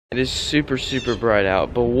It is super bright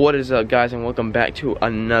out, but what is up, guys, and welcome back to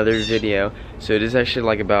another video. So it is actually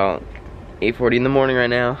like about 8:40 in the morning right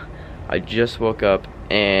now. I just woke up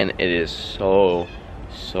and it is so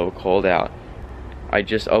cold out. I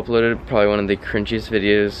just uploaded probably one of the cringiest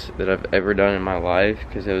videos that I've ever done in my life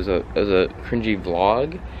because it was a cringy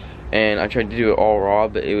vlog, and I tried to do it all raw,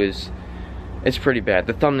 but it's pretty bad.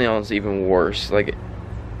 The thumbnail is even worse. Like,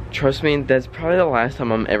 trust me, that's probably the last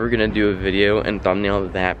time I'm ever gonna do a video and thumbnail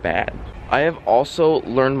that bad. I have also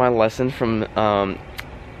learned my lesson from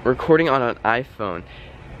recording on an iPhone.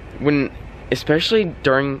 Especially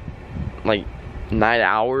during like night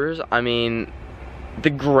hours, I mean, the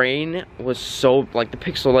grain was so, like, the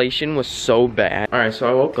pixelation was so bad. Alright, so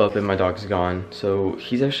I woke up and my dog's gone. So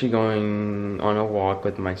he's actually going on a walk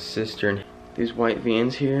with my sister. And these white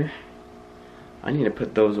vans here, I need to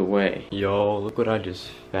put those away. Yo, look what I just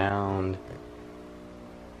found.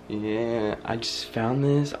 Yeah, I just found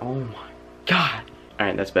this. Oh my god.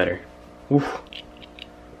 Alright, that's better. Oof.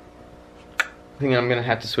 I think I'm gonna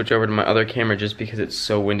have to switch over to my other camera just because it's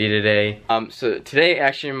so windy today. So today,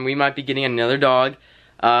 actually, we might be getting another dog,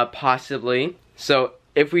 possibly. So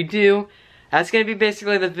if we do, that's gonna be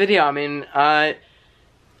basically the video. I mean,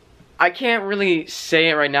 I can't really say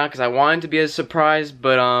it right now because I want it to be a surprise,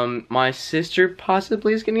 but my sister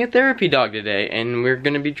possibly is getting a therapy dog today, and we're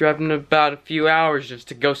gonna be driving about a few hours just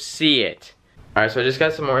to go see it. Alright, so I just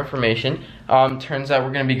got some more information. Turns out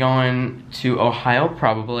we're gonna be going to Ohio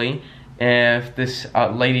probably if this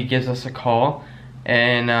lady gives us a call,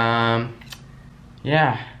 and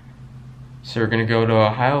yeah, so we're gonna go to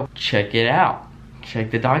Ohio, check it out.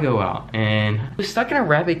 Check the doggo out. And I was stuck in a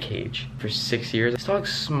rabbit cage for 6 years. This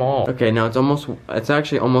dog's small. Okay, now it's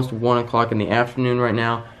actually almost 1 o'clock in the afternoon right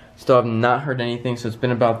now. Still have not heard anything, so it's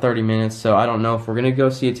been about 30 minutes, so I don't know if we're gonna go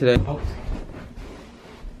see it today. Oh.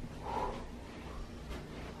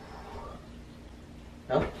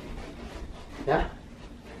 No? Yeah?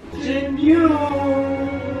 You,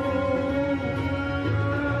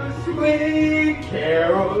 sweet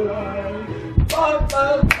Caroline.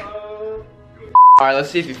 Alright,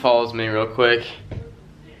 let's see if he follows me real quick.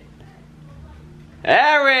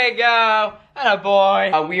 There we go! Atta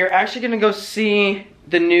boy! We are actually gonna go see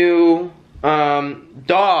the new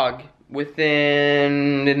dog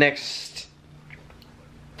within the next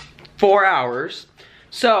 4 hours.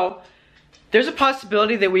 So, there's a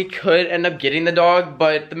possibility that we could end up getting the dog,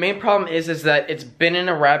 but the main problem is that it's been in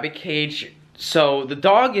a rabbit cage. So, the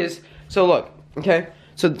dog is... So, look, okay?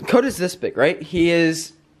 So, Coda's this big, right? He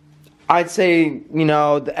is... I'd say, you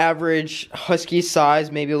know, the average husky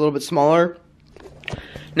size, maybe a little bit smaller.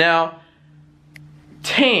 Now,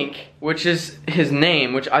 Tank, which is his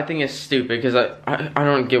name, which I think is stupid, because I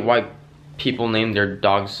don't get why people name their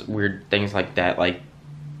dogs weird things like that. Like,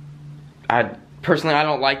 personally, I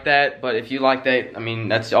don't like that, but if you like that, I mean,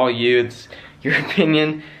 that's all you. It's your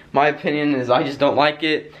opinion. My opinion is I just don't like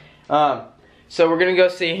it. So we're gonna go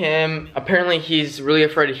see him. Apparently, he's really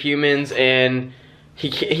afraid of humans, and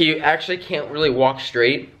he actually can't really walk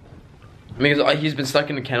straight because he's been stuck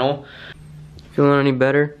in the kennel. Feeling any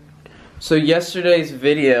better? So yesterday's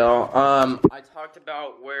video, I talked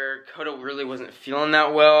about where Coda really wasn't feeling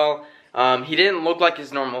that well. He didn't look like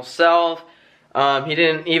his normal self. He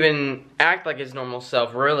didn't even act like his normal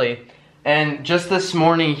self, really. And just this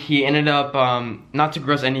morning, he ended up, not to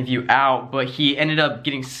gross any of you out, but he ended up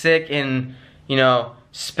getting sick and, you know,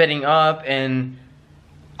 spitting up. And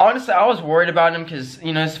honestly, I was worried about him because,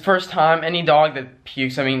 you know, it's the first time. Any dog that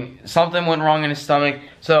pukes, I mean, something went wrong in his stomach.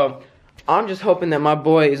 So I'm just hoping that my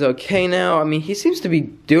boy is okay now. I mean, he seems to be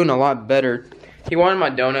doing a lot better. He wanted my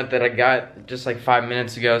donut that I got just like 5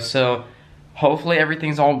 minutes ago. So hopefully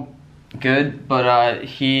everything's all good. But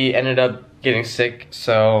he ended up getting sick.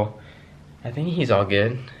 So I think he's all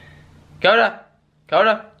good. Coda!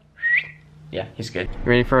 Coda! Yeah, he's good. You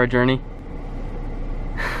ready for our journey?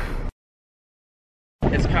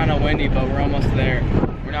 It's kind of windy, but we're almost there.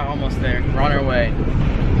 We're not almost there. We're on our way.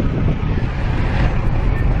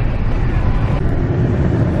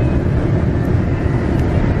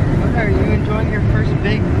 Are you enjoying your first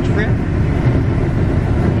big trip?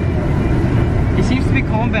 It seems to be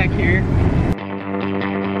calm back here.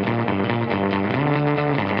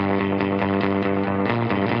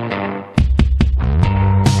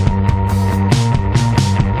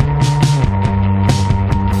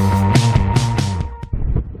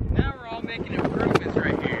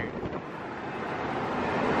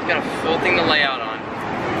 Got a full thing to lay out on.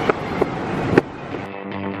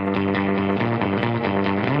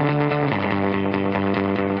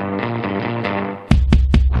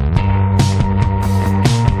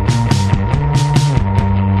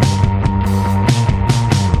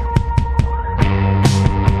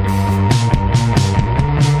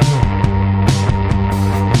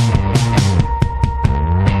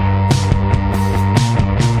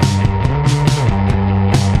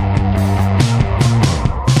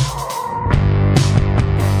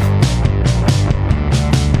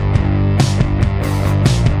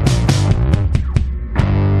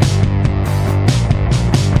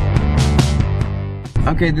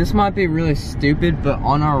 Okay, this might be really stupid, but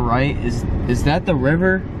on our right, is that the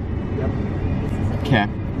river? Yep. Okay,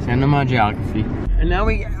 so I know my geography. And now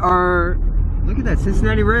we are, look at that,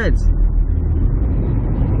 Cincinnati Reds.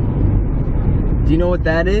 Do you know what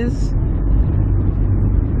that is?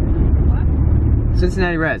 What?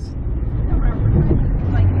 Cincinnati Reds.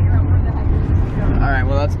 Alright,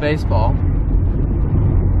 well that's baseball.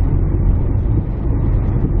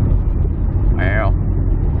 Well,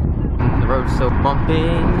 the road's so bumpy.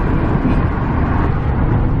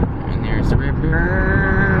 And there's the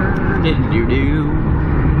river. Do-do-do.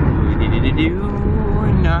 Do-do-do-do.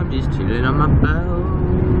 And I'm just chilling on my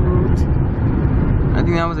boat. I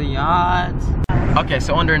think that was a yacht. Okay,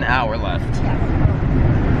 so under an hour left.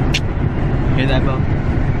 Hear that, Bo?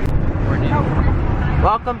 We're new.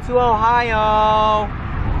 Welcome to Ohio.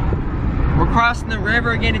 We're crossing the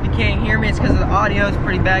river again. If you can't hear me, it's because the audio is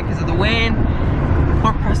pretty bad because of the wind.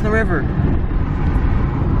 We're crossing the river.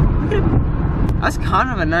 Look at, that's kind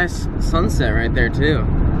of a nice sunset right there too.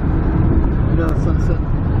 I know, sunset.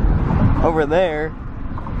 Over there.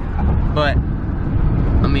 But,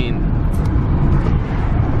 I mean,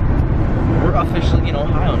 we're officially in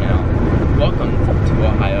Ohio now. Welcome to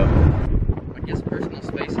Ohio. I guess personal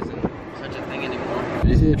space isn't such a thing anymore. Did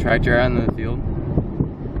you see the tractor out in the field?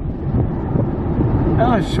 That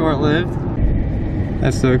was short-lived.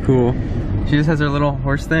 That's so cool. She just has her little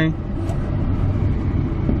horse thing.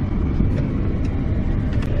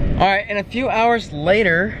 Alright, and a few hours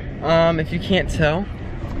later, if you can't tell,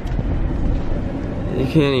 you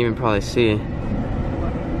can't even probably see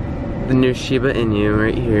the new Shiba Inu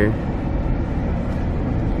right here.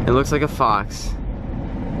 It looks like a fox.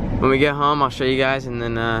 When we get home, I'll show you guys, and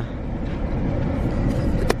then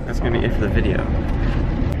that's gonna be it for the video.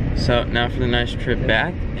 So now for the nice trip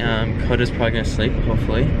back, Coda's probably gonna sleep,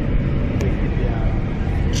 hopefully.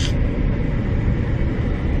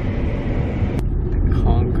 The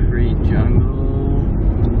concrete jungle.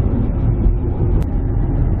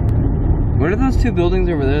 What are those two buildings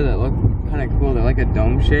over there that look kind of cool? They're like a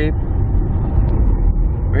dome shape.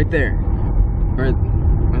 Right there. Or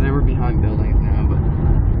they were behind buildings now, but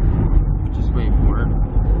just wait for it.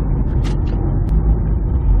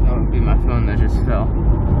 That would be my phone that just fell.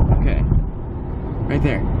 Okay, right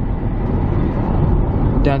there.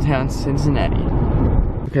 Downtown Cincinnati.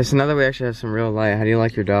 Okay, so now that we actually have some real light, how do you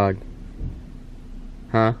like your dog?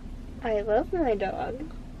 Huh? I love my dog.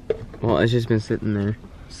 Well, it's just been sitting there,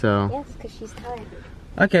 so. Yes, because she's tired.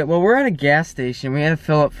 Okay, well we're at a gas station. We had to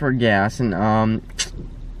fill up for gas, and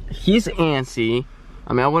he's antsy.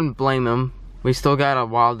 I mean, I wouldn't blame him. We still got a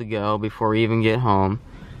while to go before we even get home.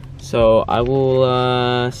 So I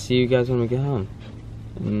will see you guys when we get home.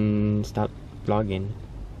 And stop vlogging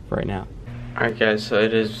for right now. Alright guys, so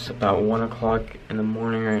it is about 1 o'clock in the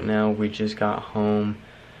morning right now. We just got home.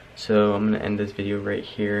 So I'm gonna end this video right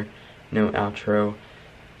here. No outro.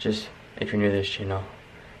 Just, if you're new to this channel,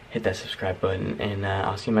 hit that subscribe button, and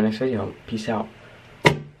I'll see you in my next video. Peace out.